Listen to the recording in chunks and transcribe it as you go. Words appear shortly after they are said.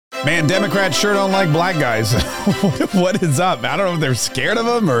Man, Democrats sure don't like black guys. What is up? I don't know if they're scared of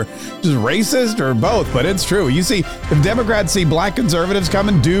them or just racist or both, but it's true. You see, if Democrats see black conservatives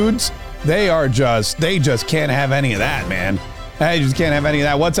coming, dudes, they just can't have any of that, man. They just can't have any of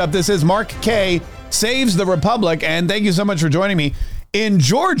that. What's up? This is Mark K. Saves the Republic, and thank you so much for joining me. In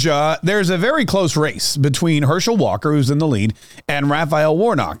Georgia, there's a very close race between Herschel Walker, who's in the lead, and Raphael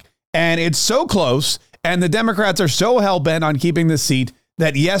Warnock. And it's so close, and the Democrats are so hell-bent on keeping the seat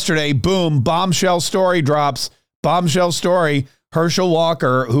that yesterday, boom, bombshell story drops. Bombshell story, Herschel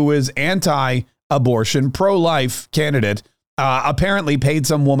Walker, who is anti-abortion, pro-life candidate, apparently paid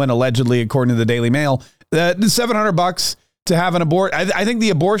some woman, allegedly, according to the Daily Mail, $700 to have an abort. I think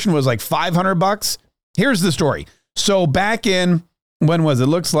the abortion was like $500. Here's the story. So back in, when was it?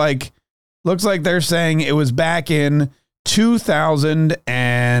 Looks like they're saying it was back in 2000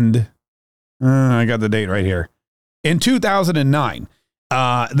 and I got the date right here. In 2009.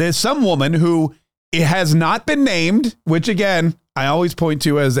 There's some woman who it has not been named, which again, I always point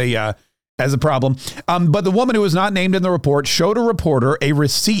to as a problem. But the woman who was not named in the report showed a reporter a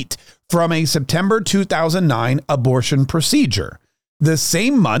receipt from a September 2009 abortion procedure. The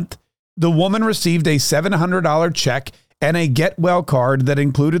same month, the woman received a $700 check and a get well card that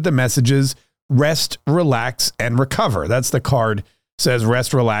included the messages, rest, relax, and recover. That's the card, says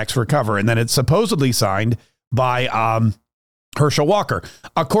rest, relax, recover. And then it's supposedly signed by, Herschel Walker.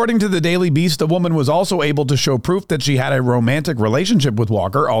 According to the Daily Beast, the woman was also able to show proof that she had a romantic relationship with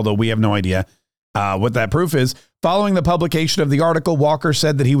Walker, although we have no idea what that proof is. Following the publication of the article, Walker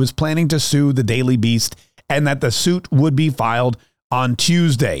said that he was planning to sue the Daily Beast and that the suit would be filed on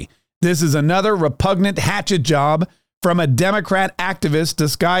Tuesday. This is another repugnant hatchet job from a Democrat activist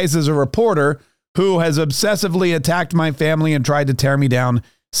disguised as a reporter who has obsessively attacked my family and tried to tear me down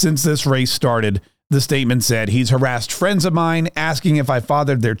since this race started. The statement said he's harassed friends of mine, asking if I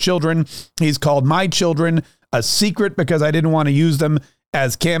fathered their children. He's called my children a secret because I didn't want to use them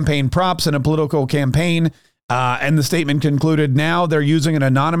as campaign props in a political campaign. And the statement concluded, now they're using an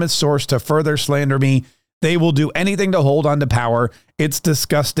anonymous source to further slander me. They will do anything to hold on to power. It's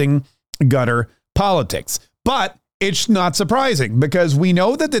disgusting gutter politics. But it's not surprising because we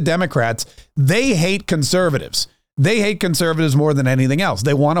know that the Democrats, they hate conservatives. They hate conservatives more than anything else.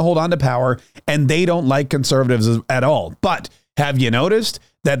 They want to hold on to power, and they don't like conservatives at all. But have you noticed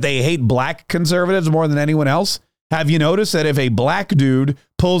that they hate black conservatives more than anyone else? Have you noticed that if a black dude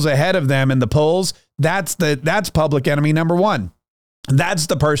pulls ahead of them in the polls, that's public enemy number one. That's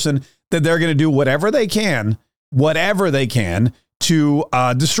the person that they're going to do whatever they can to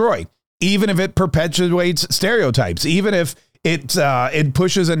destroy, even if it perpetuates stereotypes, even if it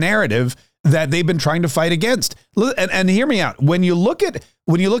pushes a narrative that they've been trying to fight against. And hear me out. When you look at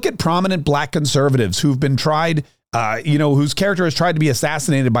prominent black conservatives who've been tried, whose character has tried to be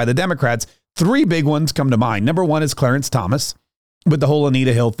assassinated by the Democrats, three big ones come to mind. Number one is Clarence Thomas with the whole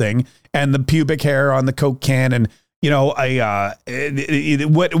Anita Hill thing and the pubic hair on the Coke can. And,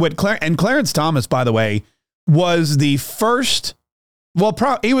 Clarence Thomas, by the way, was the first,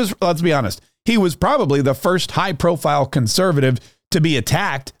 let's be honest, he was probably the first high profile conservative to be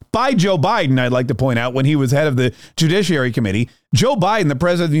attacked by Joe Biden, I'd like to point out, when he was head of the Judiciary Committee. Joe Biden, the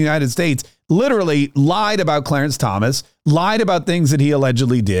president of the United States, literally lied about Clarence Thomas, lied about things that he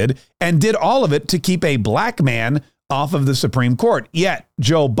allegedly did, and did all of it to keep a black man off of the Supreme Court. Yet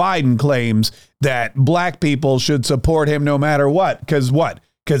Joe Biden claims that black people should support him no matter what. Because what?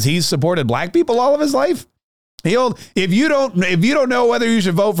 Because he's supported black people all of his life? If you don't know whether you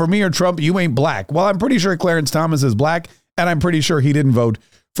should vote for me or Trump, you ain't black. Well, I'm pretty sure Clarence Thomas is black, and I'm pretty sure he didn't vote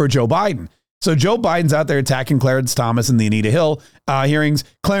for Joe Biden. So Joe Biden's out there attacking Clarence Thomas in the Anita Hill hearings.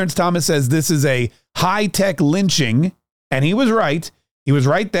 Clarence Thomas says this is a high-tech lynching, and he was right. He was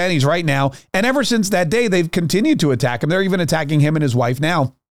right then, he's right now. And ever since that day, they've continued to attack him. They're even attacking him and his wife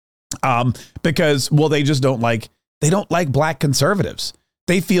now because, they just don't like black conservatives.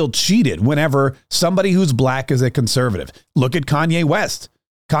 They feel cheated whenever somebody who's black is a conservative. Look at Kanye West.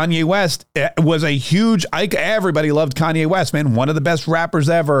 Kanye West was a huge, everybody loved Kanye West, man. One of the best rappers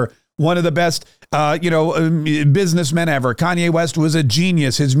ever, one of the best, businessmen ever. Kanye West was a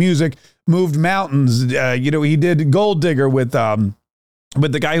genius. His music moved mountains. He did Gold Digger with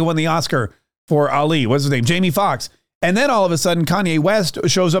the guy who won the Oscar for Ali. What's his name? Jamie Foxx. And then all of a sudden, Kanye West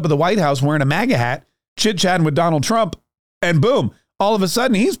shows up at the White House wearing a MAGA hat, chit-chatting with Donald Trump, and boom, all of a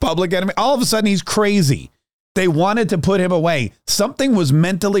sudden he's public enemy. All of a sudden he's crazy. They wanted to put him away. Something was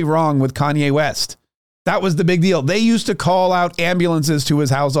mentally wrong with Kanye West. That was the big deal. They used to call out ambulances to his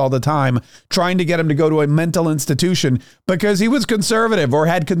house all the time, trying to get him to go to a mental institution because he was conservative or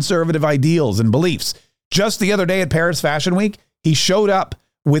had conservative ideals and beliefs. Just the other day at Paris Fashion Week, he showed up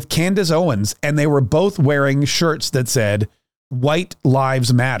with Candace Owens, and they were both wearing shirts that said White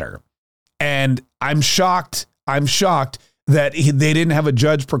Lives Matter. And I'm shocked that they didn't have a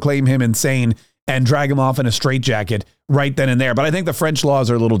judge proclaim him insane and drag him off in a straitjacket right then and there. But I think the French laws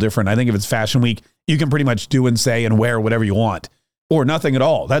are a little different. I think if it's Fashion Week, you can pretty much do and say and wear whatever you want, or nothing at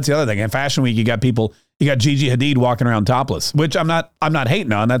all. That's the other thing. In Fashion Week, you got Gigi Hadid walking around topless, which I'm not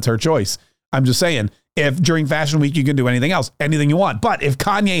hating on. That's her choice. I'm just saying, if during Fashion Week you can do anything else, anything you want. But if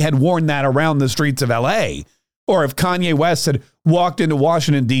Kanye had worn that around the streets of LA, or if Kanye West had walked into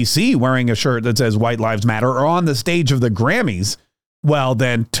Washington, D.C. wearing a shirt that says White Lives Matter, or on the stage of the Grammys, well,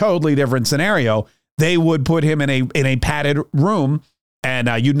 then totally different scenario. They would put him in a padded room, and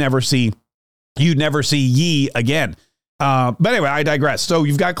you'd never see Ye again. But anyway, I digress. So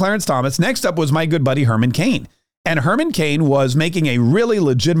you've got Clarence Thomas. Next up was my good buddy Herman Cain. And Herman Cain was making a really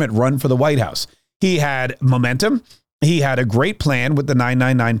legitimate run for the White House. He had momentum. He had a great plan with the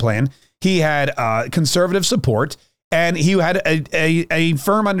 999 plan. He had conservative support, and he had a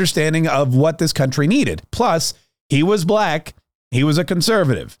firm understanding of what this country needed. Plus, he was black. He was a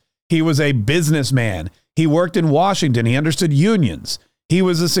conservative. He was a businessman. He worked in Washington. He understood unions. He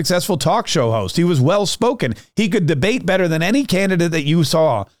was a successful talk show host. He was well-spoken. He could debate better than any candidate that you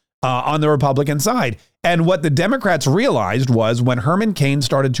saw on the Republican side. And what the Democrats realized was when Herman Cain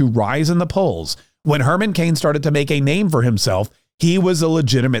started to rise in the polls, when Herman Cain started to make a name for himself, he was a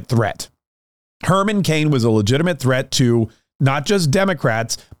legitimate threat. Herman Cain was a legitimate threat to not just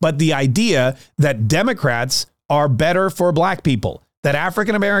Democrats, but the idea that Democrats are better for black people, that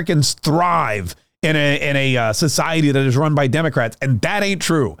African Americans thrive in a society that is run by Democrats. And that ain't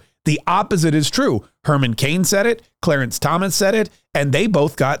true. The opposite is true. Herman Cain said it. Clarence Thomas said it. And they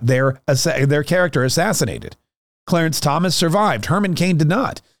both got their character assassinated. Clarence Thomas survived. Herman Cain did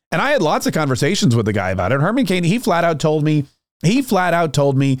not. And I had lots of conversations with the guy about it. Herman Cain, he flat out told me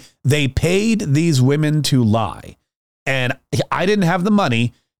they paid these women to lie. And I didn't have the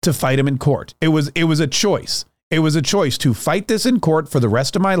money to fight him in court. It was a choice. It was a choice to fight this in court for the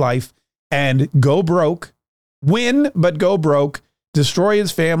rest of my life and go broke, win, but go broke, destroy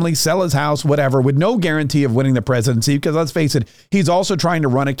his family, sell his house, whatever, with no guarantee of winning the presidency. Because let's face it, he's also trying to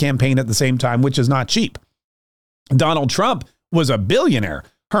run a campaign at the same time, which is not cheap. Donald Trump was a billionaire.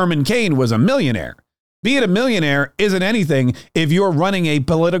 Herman Cain was a millionaire. Being a millionaire isn't anything if you're running a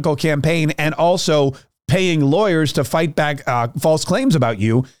political campaign and also paying lawyers to fight back false claims about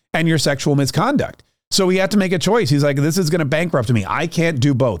you and your sexual misconduct. So he had to make a choice. He's like, this is going to bankrupt me. I can't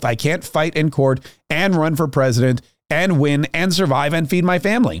do both. I can't fight in court and run for president and win and survive and feed my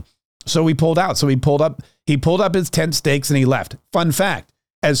family. So he pulled out. So he pulled up his tent stakes and he left. Fun fact,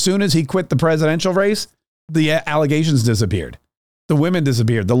 as soon as he quit the presidential race, the allegations disappeared. The women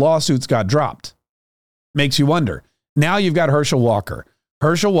disappeared. The lawsuits got dropped. Makes you wonder. Now you've got Herschel Walker.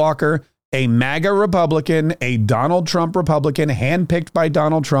 Herschel Walker, a MAGA Republican, a Donald Trump Republican, handpicked by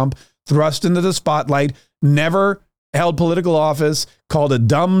Donald Trump, thrust into the spotlight, never held political office, called a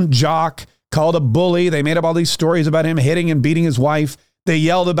dumb jock, called a bully. They made up all these stories about him hitting and beating his wife. They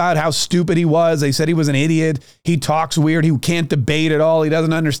yelled about how stupid he was. They said he was an idiot. He talks weird. He can't debate at all. He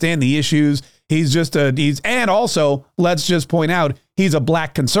doesn't understand the issues. And also, let's just point out, he's a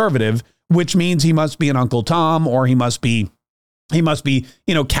black conservative, which means he must be an Uncle Tom, or he must be,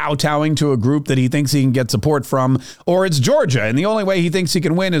 kowtowing to a group that he thinks he can get support from, or it's Georgia. And the only way he thinks he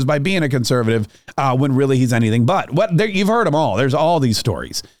can win is by being a conservative, when really he's anything but. You've heard them all. There's all these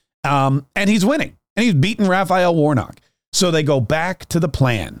stories. And he's winning, and he's beaten Raphael Warnock. So they go back to the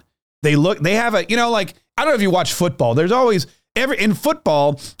plan. They have I don't know if you watch football. There's always in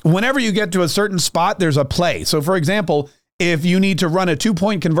football, whenever you get to a certain spot, there's a play. So for example, if you need to run a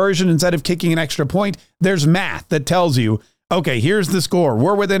 2-point conversion instead of kicking an extra point, there's math that tells you, okay, here's the score.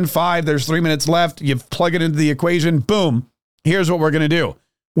 We're within 5. There's 3 minutes left. You plug it into the equation. Boom. Here's what we're going to do.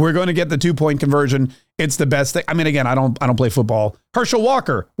 We're going to get the 2-point conversion. It's the best thing. I mean, again, I don't play football. Herschel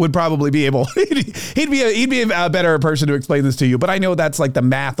Walker would probably be able, he'd be a better person to explain this to you. But I know that's like the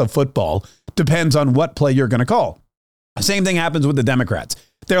math of football. Depends on what play you're going to call. Same thing happens with the Democrats.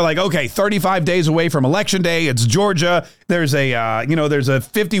 They're like, okay, 35 days away from election day. It's Georgia. There's a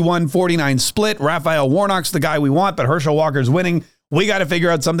 51-49 split. Raphael Warnock's the guy we want, but Herschel Walker's winning. We got to figure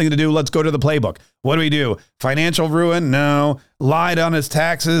out something to do. Let's go to the playbook. What do we do? Financial ruin? No. Lied on his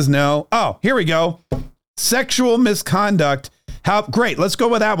taxes? No. Oh, here we go. Sexual misconduct. How great. Let's go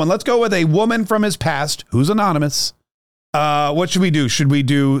with that one. Let's go with a woman from his past who's anonymous. What should we do? Should we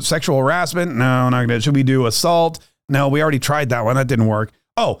do sexual harassment? No, not gonna. Should we do assault? No, we already tried that one. That didn't work.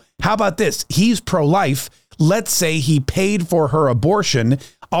 Oh, how about this? He's pro-life. Let's say he paid for her abortion.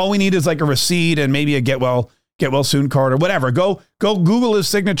 All we need is like a receipt and maybe a get well get well soon card or whatever. Go Google his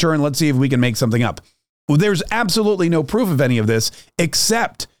signature and let's see if we can make something up. Well, there's absolutely no proof of any of this,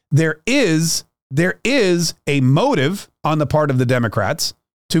 except there is a motive on the part of the Democrats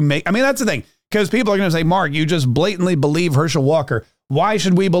to make, I mean, that's the thing, because people are going to say, Mark, you just blatantly believe Herschel Walker. Why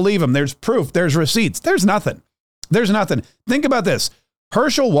should we believe him? There's proof. There's receipts. There's nothing. Think about this.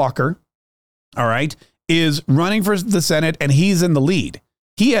 Herschel Walker, all right, is running for the Senate and he's in the lead.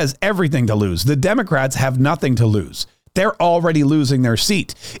 He has everything to lose. The Democrats have nothing to lose. They're already losing their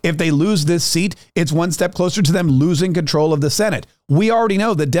seat. If they lose this seat, it's one step closer to them losing control of the Senate. We already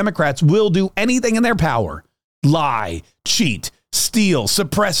know that Democrats will do anything in their power. Lie, cheat, steal,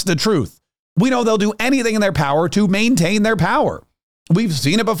 suppress the truth. We know they'll do anything in their power to maintain their power. We've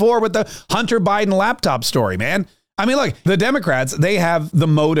seen it before with the Hunter Biden laptop story, man. I mean, look, the Democrats, they have the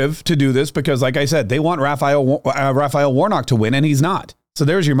motive to do this because, like I said, they want Raphael Warnock to win, and he's not. So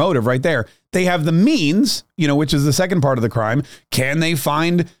there's your motive right there. They have the means, which is the second part of the crime. Can they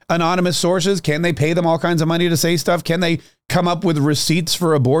find anonymous sources? Can they pay them all kinds of money to say stuff? Can they come up with receipts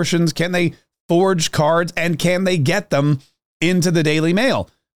for abortions? Can they forge cards? And can they get them into the Daily Mail?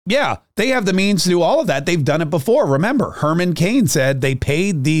 Yeah, they have the means to do all of that. They've done it before. Remember, Herman Cain said they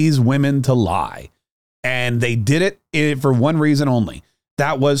paid these women to lie. And they did it for one reason only.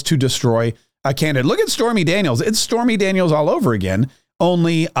 That was to destroy a candidate. Look at Stormy Daniels. It's Stormy Daniels all over again,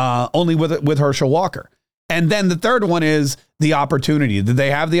 only with Herschel Walker. And then the third one is the opportunity. Did they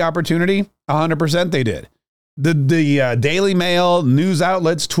have the opportunity? 100% they did. The Daily Mail, news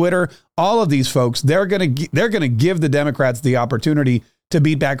outlets, Twitter, all of these folks, they're going to give the Democrats the opportunity to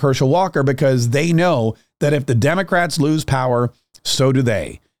beat back Herschel Walker because they know that if the Democrats lose power, so do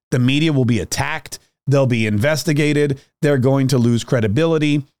they. The media will be attacked. They'll be investigated. They're going to lose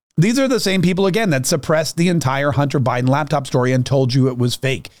credibility. These are the same people, again, that suppressed the entire Hunter Biden laptop story and told you it was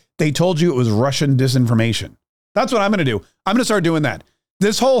fake. They told you it was Russian disinformation. That's what I'm going to do. I'm going to start doing that.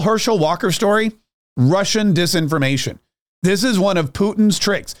 This whole Herschel Walker story, Russian disinformation. This is one of Putin's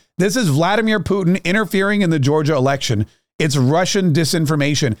tricks. This is Vladimir Putin interfering in the Georgia election. It's Russian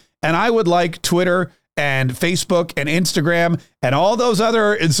disinformation. And I would like Twitter and Facebook and Instagram and all those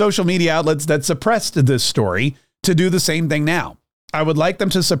other social media outlets that suppressed this story to do the same thing now. I would like them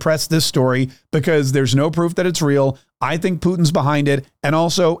to suppress this story because there's no proof that it's real. I think Putin's behind it. And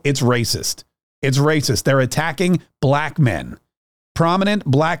also it's racist. It's racist. They're attacking black men, prominent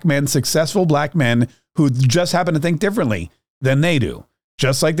black men, successful black men who just happen to think differently than they do.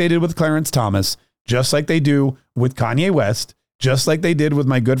 Just like they did with Clarence Thomas, just like they do with Kanye West, just like they did with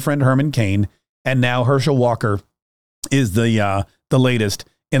my good friend Herman Cain. And now Herschel Walker is the latest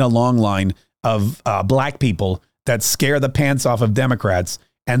in a long line of black people that scare the pants off of Democrats.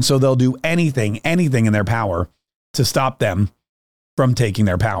 And so they'll do anything in their power to stop them from taking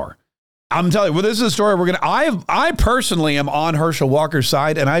their power. I'm telling you, well, this is a story I personally am on Herschel Walker's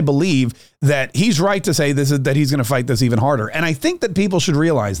side, and I believe that he's right to say that he's going to fight this even harder. And I think that people should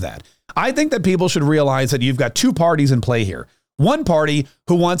realize that. I think that people should realize that you've got two parties in play here. One party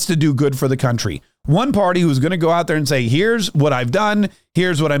who wants to do good for the country. One party who's going to go out there and say, here's what I've done.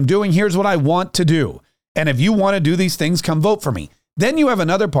 Here's what I'm doing. Here's what I want to do. And if you want to do these things, come vote for me. Then you have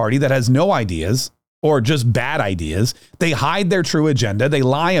another party that has no ideas or just bad ideas. They hide their true agenda. They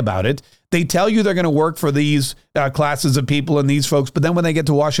lie about it. They tell you they're going to work for these classes of people and these folks. But then when they get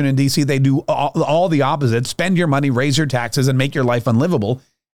to Washington, D.C., they do all the opposite. Spend your money, raise your taxes, and make your life unlivable.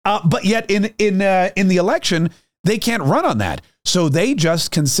 But yet in the election, they can't run on that. So they just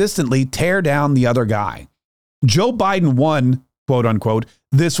consistently tear down the other guy. Joe Biden won, quote unquote,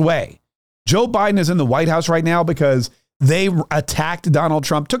 this way. Joe Biden is in the White House right now because they attacked Donald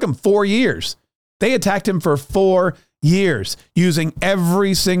Trump. Took him 4 years. They attacked him for 4 years using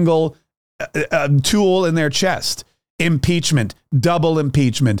every single tool in their chest. Impeachment, double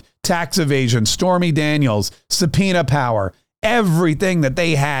impeachment, tax evasion, Stormy Daniels, subpoena power. Everything that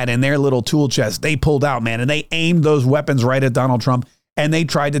they had in their little tool chest, they pulled out, man, and they aimed those weapons right at Donald Trump, and they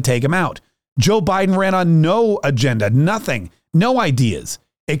tried to take him out. Joe Biden ran on no agenda, nothing, no ideas,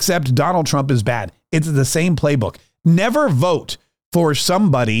 except Donald Trump is bad. It's the same playbook. Never vote for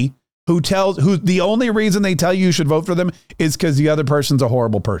somebody who the only reason they tell you should vote for them is because the other person's a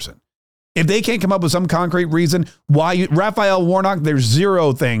horrible person. If they can't come up with some concrete reason why Raphael Warnock, there's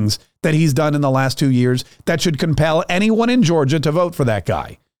zero things that he's done in the last 2 years that should compel anyone in Georgia to vote for that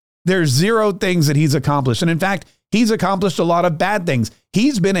guy. There's zero things that he's accomplished. And in fact, he's accomplished a lot of bad things.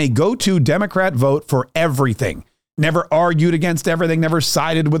 He's been a go-to Democrat vote for everything. Never argued against everything, never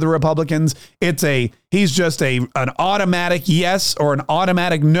sided with the Republicans. He's just an automatic yes or an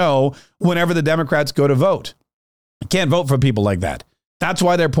automatic no whenever the Democrats go to vote. Can't vote for people like that. That's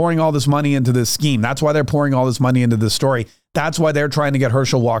why they're pouring all this money into this scheme. That's why they're pouring all this money into this story. That's why they're trying to get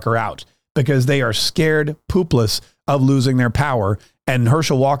Herschel Walker out, because they are scared poopless of losing their power. And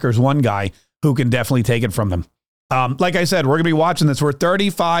Herschel Walker's one guy who can definitely take it from them. Like I said, we're going to be watching this. We're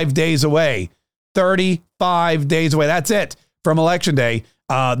 35 days away. 35 days away. That's it from Election Day.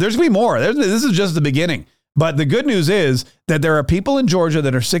 There's going to be more. This is just the beginning. But the good news is that there are people in Georgia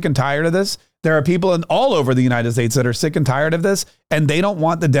that are sick and tired of this. There are people all over the United States that are sick and tired of this, and they don't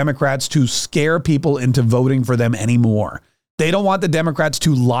want the Democrats to scare people into voting for them anymore. They don't want the Democrats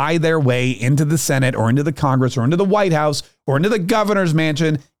to lie their way into the Senate or into the Congress or into the White House or into the governor's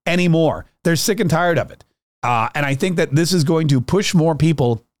mansion anymore. They're sick and tired of it. And I think that this is going to push more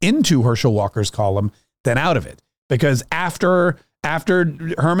people into Herschel Walker's column than out of it. Because after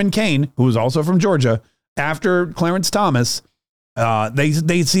Herman Cain, who is also from Georgia, after Clarence Thomas,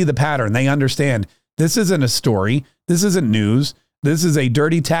 they see the pattern. They understand this isn't a story. This isn't news. This is a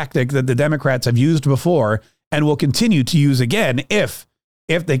dirty tactic that the Democrats have used before and will continue to use again if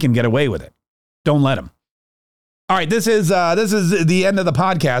they can get away with it. Don't let them. All right, this is the end of the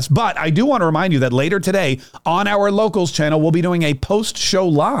podcast, but I do want to remind you that later today on our Locals channel, we'll be doing a post-show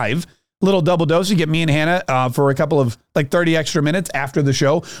live, little double dose. You get me and Hannah for a couple of 30 extra minutes after the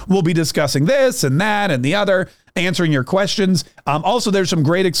show. We'll be discussing this and that and the other, answering your questions. Also, there's some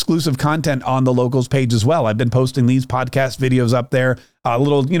great exclusive content on the Locals page as well. I've been posting these podcast videos up there.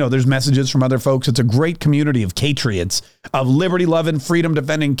 There's messages from other folks. It's a great community of Catriots, of liberty-loving,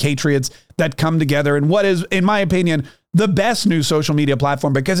 freedom-defending Catriots that come together in what is, in my opinion, the best new social media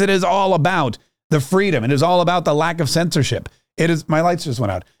platform, because it is all about the freedom. It is all about the lack of censorship. It is, my lights just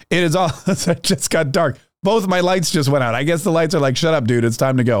went out. It is all, it just got dark. Both my lights just went out. I guess the lights are like, shut up, dude. It's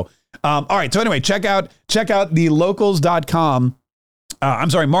time to go. All right. So anyway, check out the locals.com.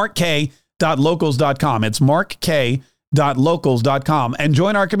 markk.locals.com. It's markk.locals.com and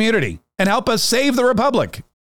join our community and help us save the republic.